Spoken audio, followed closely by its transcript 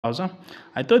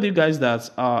I told you guys that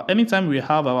anytime we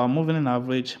have our moving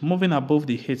average moving above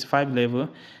the 85 level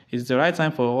is the right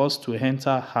time for us to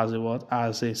enter as a what,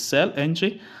 as a sell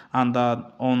entry, and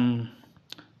that on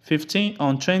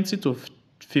 20 to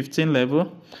 15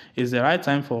 level is the right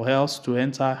time for us to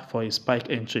enter for a spike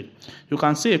entry. You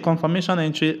can see a confirmation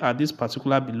entry at this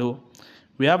particular below.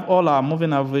 We have all our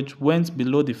moving average went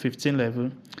below the 15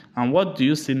 level, and what do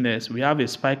you see next? We have a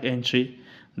spike entry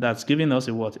that's giving us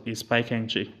a spike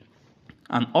entry.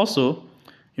 And also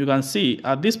you can see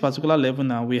at this particular level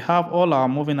now we have all our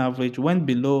moving average went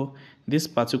below this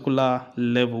particular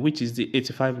level, which is the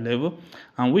 85 level,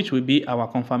 and which will be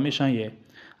our confirmation here.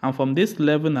 And from this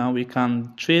level now we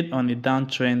can trade on a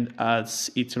downtrend as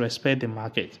it respects the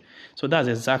market. So that's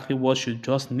exactly what you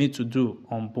just need to do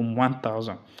on Boom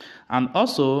 1000. And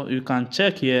also you can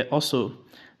check here also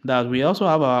that we also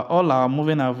have all our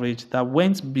moving average that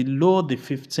went below the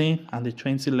 15 and the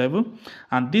 20 level,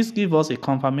 and this gives us a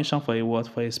confirmation for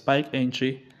a spike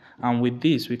entry. And with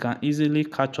this we can easily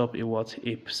catch up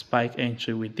a spike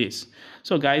entry with this.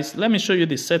 So guys, let me show you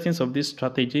the settings of this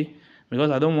strategy,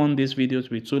 because I don't want this video to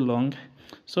be too long.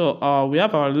 So we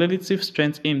have our relative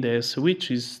strength index, which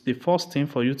is the first thing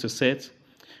for you to set.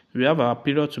 We have our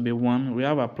period to be 1, we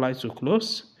have apply to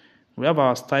close, we have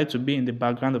our style to be in the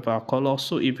background of our color.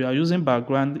 So if you are using black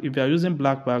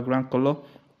background color,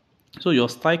 so your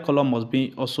style color must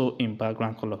be also in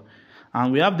background color.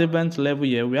 And we have different level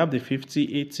here. We have the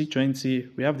 50, 80, 20,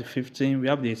 we have the 15, we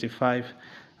have the 85,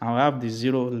 and we have the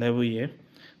 0 level here.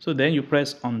 So then you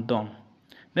press on done.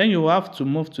 Then you have to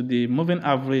move to the moving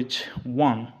average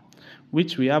 1,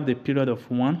 which we have the period of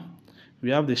 1, we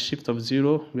have the shift of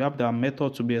 0, we have the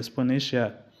method to be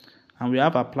exponential, and we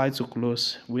have apply to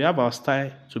close. We have our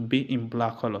style to be in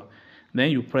black color.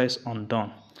 Then you press on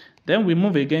done. Then we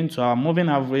move again to our moving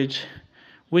average,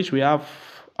 which we have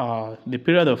the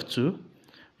period of 2,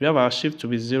 we have our shift to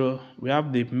be 0, we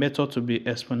have the method to be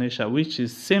exponential, which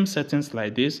is same settings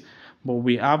like this, but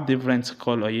we have different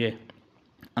color here.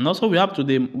 And also we have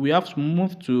to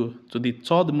move to the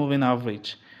third moving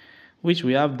average, which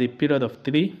we have the period of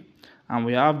 3, and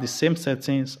we have the same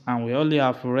settings, and we only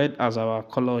have red as our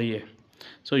color here.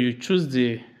 So you choose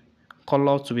the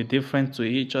color to be different to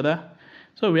each other.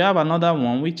 So we have another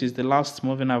one, which is the last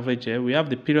moving average here. We have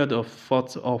the period of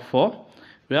 4,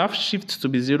 we have shift to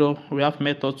be 0, we have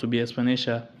method to be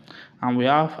exponential, and we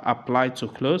have apply to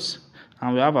close,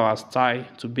 and we have our style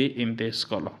to be in this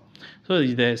color. So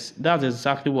that's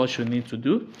exactly what you need to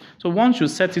do. So once you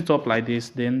set it up like this,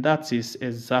 then that is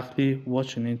exactly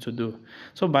what you need to do.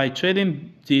 So by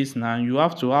trading this now, you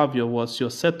have to have your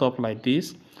setup like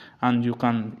this, and you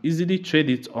can easily trade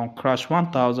it on Crash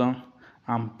 1000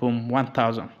 and Boom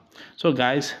 1000. So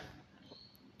guys,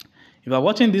 if you are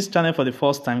watching this channel for the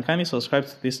first time, kindly subscribe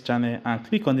to this channel and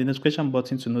click on the notification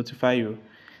button to notify you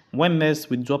when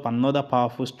next we drop another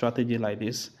powerful strategy like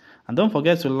this. And don't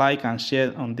forget to like and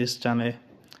share on this channel.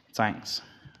 Thanks.